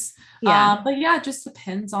 always. Yeah. But yeah, it just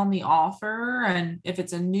depends on the offer. And if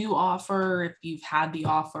it's a new offer, if you've had the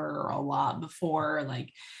offer a lot before,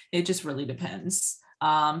 like it just really depends.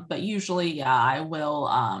 But usually, yeah, I will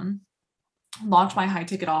launch my high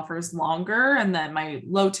ticket offers longer and then my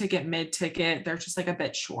low ticket, mid ticket, they're just like a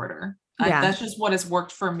bit shorter. Yeah. That's just what has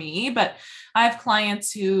worked for me. But I have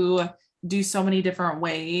clients who do so many different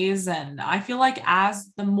ways. And I feel like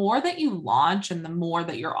as the more that you launch and the more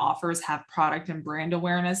that your offers have product and brand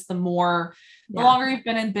awareness, the Yeah. longer you've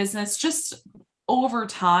been in business, just over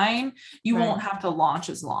time, you Right. won't have to launch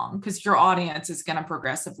as long because your audience is going to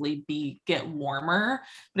progressively get warmer.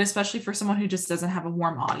 But especially for someone who just doesn't have a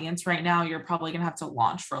warm audience right now, you're probably going to have to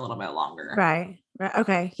launch for a little bit longer. Right. Right.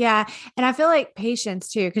 Okay. Yeah. And I feel like patience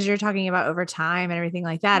too, because you're talking about over time and everything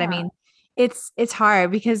like that. I Yeah. mean, it's hard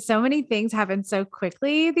because so many things happen so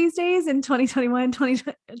quickly these days in 2021,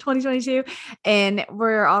 2022, and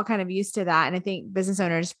we're all kind of used to that. And I think business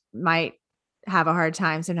owners might have a hard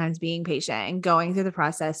time sometimes being patient and going through the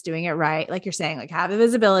process, doing it right. Like you're saying, like have the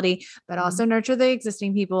visibility, but Mhm. also nurture the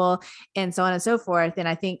existing people and so on and so forth. And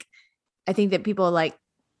I think that people like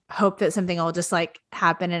hope that something will just like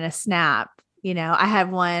happen in a snap. I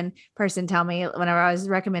had one person tell me whenever I was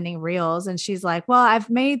recommending reels, and she's like, well, I've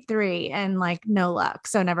made 3 and like no luck.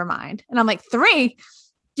 So never mind. And I'm like, 3?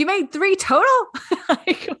 You made 3 total?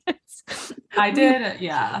 Like, I what are you did.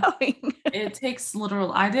 Yeah. doing? It takes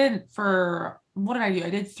literal. I did for what did I do? I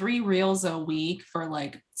did 3 reels a week for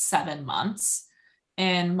like 7 months.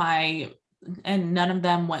 And none of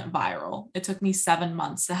them went viral. It took me 7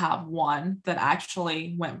 months to have one that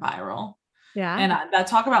actually went viral. Yeah. And that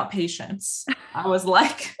talk about patience. I was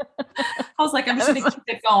like, I'm just gonna keep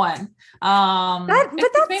it going. But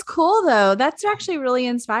It took me that's cool though. That's actually really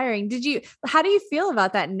inspiring. How do you feel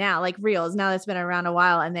about that now? Like reels, now that's been around a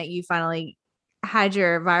while and that you finally had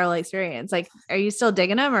your viral experience. Like, are you still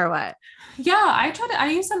digging them or what? Yeah, I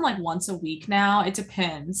use them like once a week now. It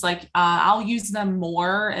depends. Like I'll use them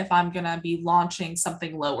more if I'm gonna be launching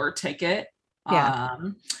something lower ticket. Yeah.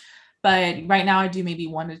 Um, but right now I do maybe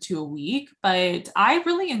 1 to 2 a week. But I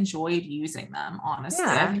really enjoyed using them, honestly.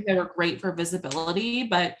 I Yeah. think they were great for visibility,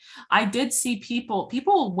 but I did see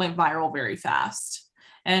people went viral very fast.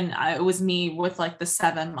 And it was me with like the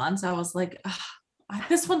 7 months. I was like, "Ugh,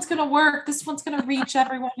 this one's gonna work. This one's gonna reach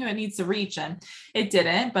everyone who it needs to reach. And it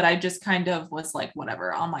didn't, but I just kind of was like,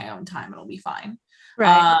 whatever, on my own time, it'll be fine.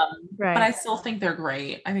 Right. Um, but I Right. still think they're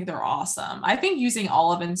great. I think they're awesome. I think using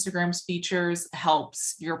all of Instagram's features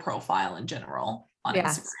helps your profile in general on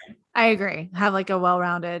Yes. Instagram. I agree. Have like a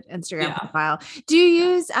well-rounded Instagram Yeah. profile. Do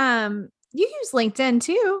you use LinkedIn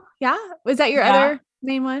too? Yeah. Was that your Yeah. other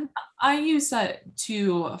main one? I use that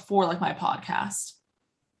for like my podcast.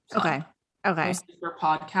 So Okay. Okay. mostly for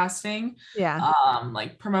podcasting, Yeah.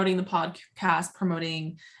 like promoting the podcast,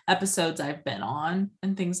 promoting episodes I've been on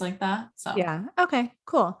and things like that. So Yeah. Okay.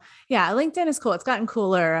 Cool. Yeah. LinkedIn is cool. It's gotten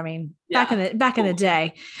cooler. I mean, back in yeah, the back in the cool.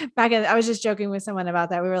 day, I was just joking with someone about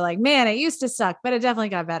that. We were like, man, it used to suck, but it definitely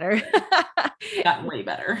got better. Got way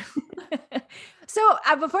better. So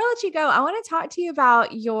before I let you go, I want to talk to you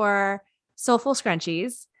about your soulful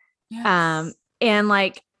scrunchies. Um, Yes. and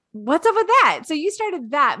like, what's up with that? So you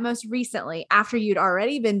started that most recently after you'd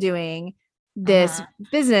already been doing this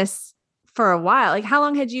Mhm. business for a while. Like, how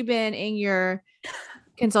long had you been in your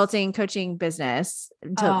consulting coaching business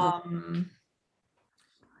until Um,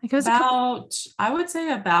 like it was a couple? about I would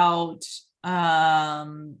say about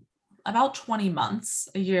 20 months,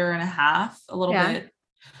 a year and a half, a little Yeah. bit.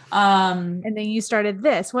 Um, And then you started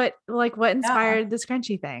this. What yeah. inspired the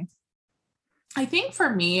scrunchy thing? I think for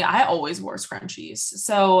me, I always wore scrunchies.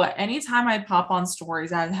 So anytime I'd pop on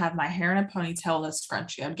stories, I'd have my hair in a ponytail that's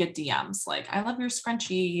scrunchy. I'd get DMs like, I love your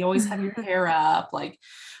scrunchie. You always have your hair up. Like,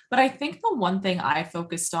 but I think the one thing I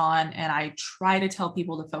focused on, and I try to tell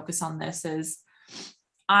people to focus on this is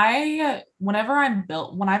whenever I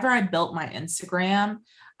built my Instagram,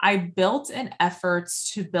 I built in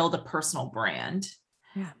efforts to build a personal brand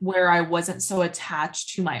Yeah. where I wasn't so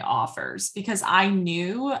attached to my offers because I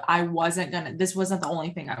knew this wasn't the only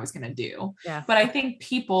thing I was gonna do. Yeah. But I think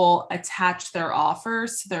people attach their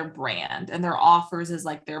offers to their brand, and their offers is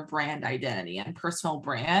like their brand identity and personal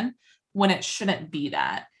brand when it shouldn't be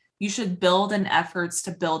that. You should build in efforts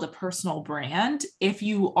to build a personal brand if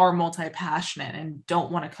you are multi-passionate and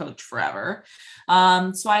don't want to coach forever.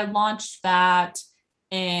 So I launched that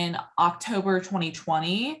in October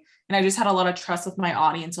 2020. And I just had a lot of trust with my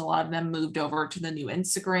audience. A lot of them moved over to the new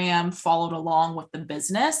Instagram, followed along with the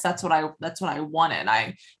business. That's what I wanted.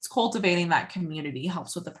 It's cultivating that community,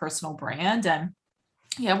 helps with the personal brand. And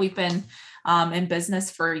yeah, we've been in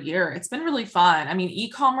business for a year. It's been really fun. I mean,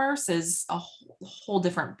 e-commerce is a whole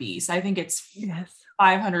different beast. I think it's Yes.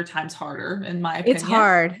 500 times harder in my It's opinion.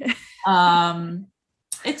 hard. Um,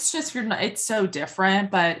 it's just it's so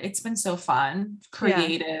different, but it's been so fun, Yeah.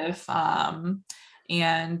 creative,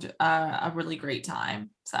 and a really great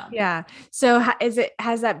time. So Yeah. So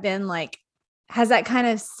has that been like, has that kind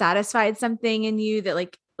of satisfied something in you that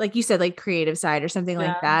like you said, like creative side or something like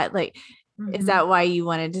yeah. that? Like, is Mhm. that why you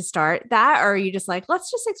wanted to start that? Or are you just like, let's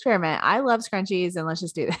just experiment? I love scrunchies and let's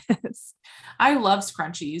just do this. I love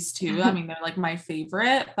scrunchies too. I mean, they're like my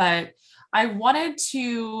favorite, but I wanted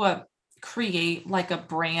to create like a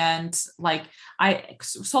brand. Like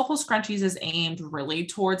Soulful Scrunchies is aimed really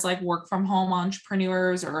towards like work from home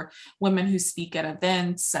entrepreneurs or women who speak at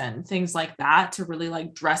events and things like that, to really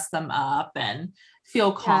like dress them up and feel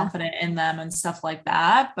Yeah. confident in them and stuff like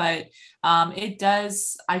that. But it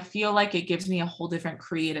does, I feel like it gives me a whole different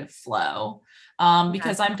creative flow, Yeah.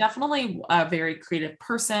 because I'm definitely a very creative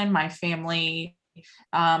person. My family,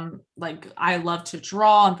 like I love to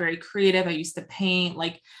draw. I'm very creative. I used to paint,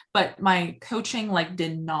 like, but my coaching like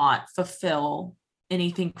did not fulfill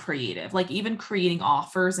anything creative. Like even creating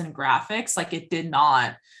offers and graphics, like it did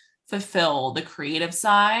not fulfill the creative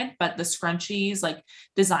side. But the scrunchies, like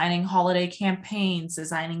designing holiday campaigns,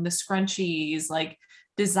 designing the scrunchies, like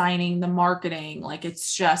designing the marketing, like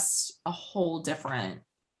it's just a whole different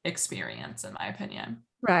experience in my opinion.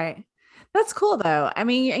 Right. That's cool though. I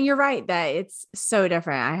mean, and you're right that it's so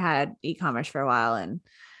different. I had e-commerce for a while and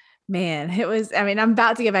man, it was, I mean, I'm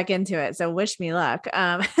about to get back into it, so wish me luck.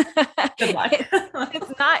 Good luck.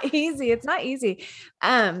 It's not easy. It's not easy.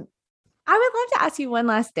 I would love to ask you one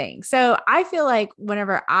last thing. So I feel like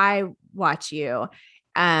whenever I watch you,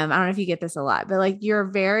 I don't know if you get this a lot, but like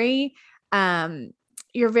um,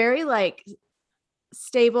 you're very like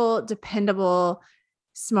stable, dependable,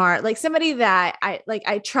 smart, like somebody that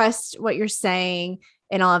I trust what you're saying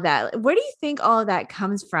and all of that. Where do you think all of that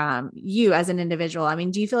comes from, you as an individual? I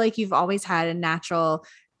mean, do you feel like you've always had a natural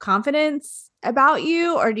confidence about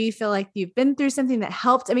you, or do you feel like you've been through something that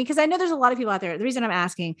helped? I mean, because I know there's a lot of people out there. The reason I'm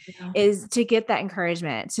asking Yeah. is to get that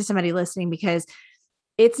encouragement to somebody listening, because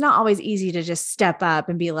it's not always easy to just step up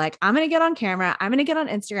and be like, I'm going to get on camera, I'm going to get on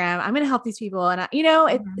Instagram, I'm going to help these people. And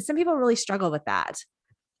Mhm. some people really struggle with that.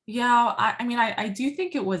 Yeah, I mean, I do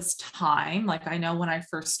think it was time. Like, I know when I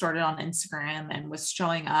first started on Instagram and was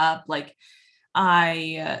showing up, like,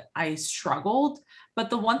 I struggled. But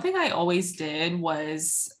the one thing I always did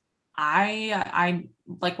was I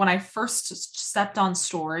like when I first stepped on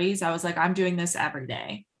stories, I was like, I'm doing this every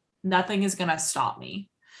day. Nothing is gonna stop me.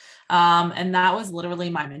 And that was literally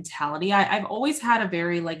my mentality. I've always had a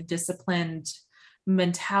very like disciplined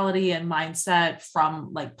mentality and mindset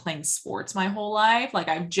from like playing sports my whole life. Like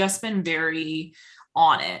I've just been very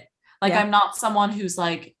on it. Like Yeah. I'm not someone who's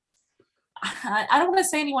like, I don't want to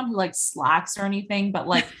say anyone who like slacks or anything, but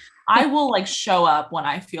like I will like show up when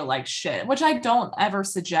I feel like shit, which I don't ever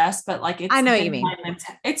suggest, but like I know what you mean.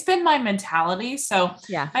 it's been my mentality. So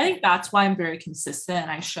Yeah. I think that's why I'm very consistent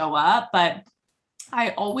and I show up. But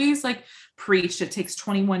I always like preach it takes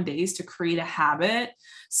 21 days to create a habit.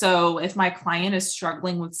 So if my client is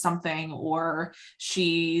struggling with something or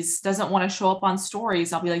she's doesn't want to show up on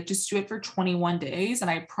stories, I'll be like, just do it for 21 days. And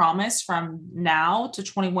I promise from now to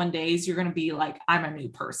 21 days, you're going to be like, I'm a new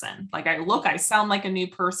person. Like I sound like a new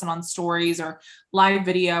person on stories or live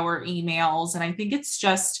video or emails. And I think it's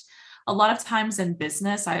just a lot of times in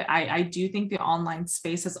business, I do think the online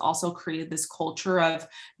space has also created this culture of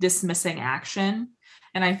dismissing action.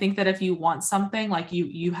 And I think that if you want something, like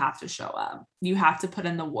you have to show up. You have to put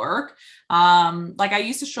in the work. Like I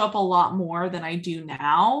used to show up a lot more than I do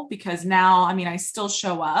now, because now, I mean, I still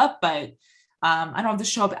show up, but I don't have to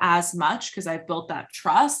show up as much because I've built that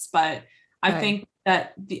trust. But I Right. think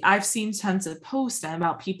that I've seen tons of posts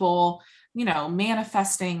about people,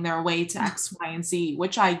 manifesting their way to X, Y, and Z,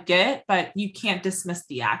 which I get, but you can't dismiss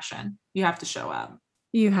the action. You have to show up.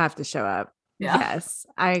 You have to show up. Yeah. Yes,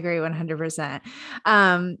 I agree 100%.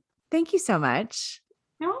 Um, Thank you so much.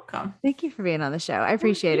 You're welcome. Thank you for being on the show. I Thank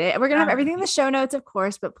appreciate you it. We're for going to have having everything in the me. show notes, of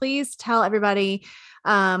course, but please tell everybody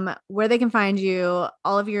where they can find you,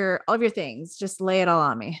 all of your things. Just lay it all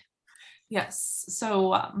on me. Yes.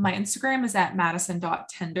 So my Instagram is at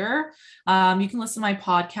madison.tender. You can listen to my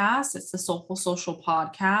podcast. It's the Soulful Social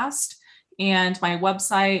Podcast. And my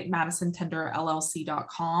website,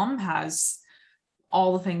 madisontenderllc.com, has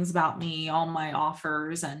all the things about me, all my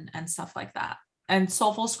offers and stuff like that. And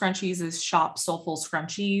Soulful Scrunchies is Shop Soulful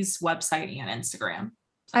Scrunchies website and Instagram.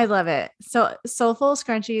 I love it. So Soulful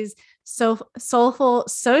Scrunchies, Soulful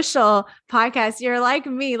Social Podcast. You're like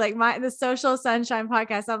me, like the Social Sunshine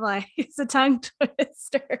Podcast. I'm like, it's a tongue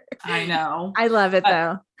twister. I know. I love it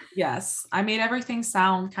though. Yes. I made everything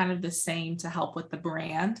sound kind of the same to help with the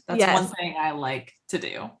brand. That's one thing I like to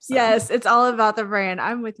do. So. Yes. It's all about the brand.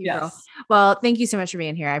 I'm with you, girl. Well, thank you so much for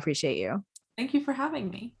being here. I appreciate you. Thank you for having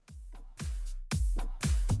me.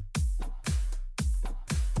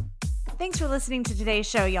 Thanks for listening to today's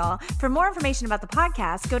show, y'all. For more information about the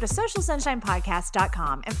podcast, go to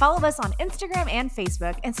socialsunshinepodcast.com and follow us on Instagram and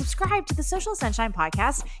Facebook, and subscribe to the Social Sunshine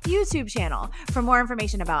Podcast YouTube channel. For more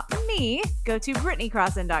information about me, go to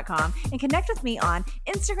BrittanyCrossan.com and connect with me on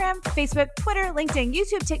Instagram, Facebook, Twitter, LinkedIn,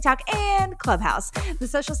 YouTube, TikTok, and Clubhouse. The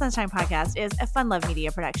Social Sunshine Podcast is a Fun Love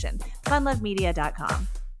Media production. funlovemedia.com.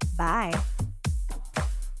 Bye.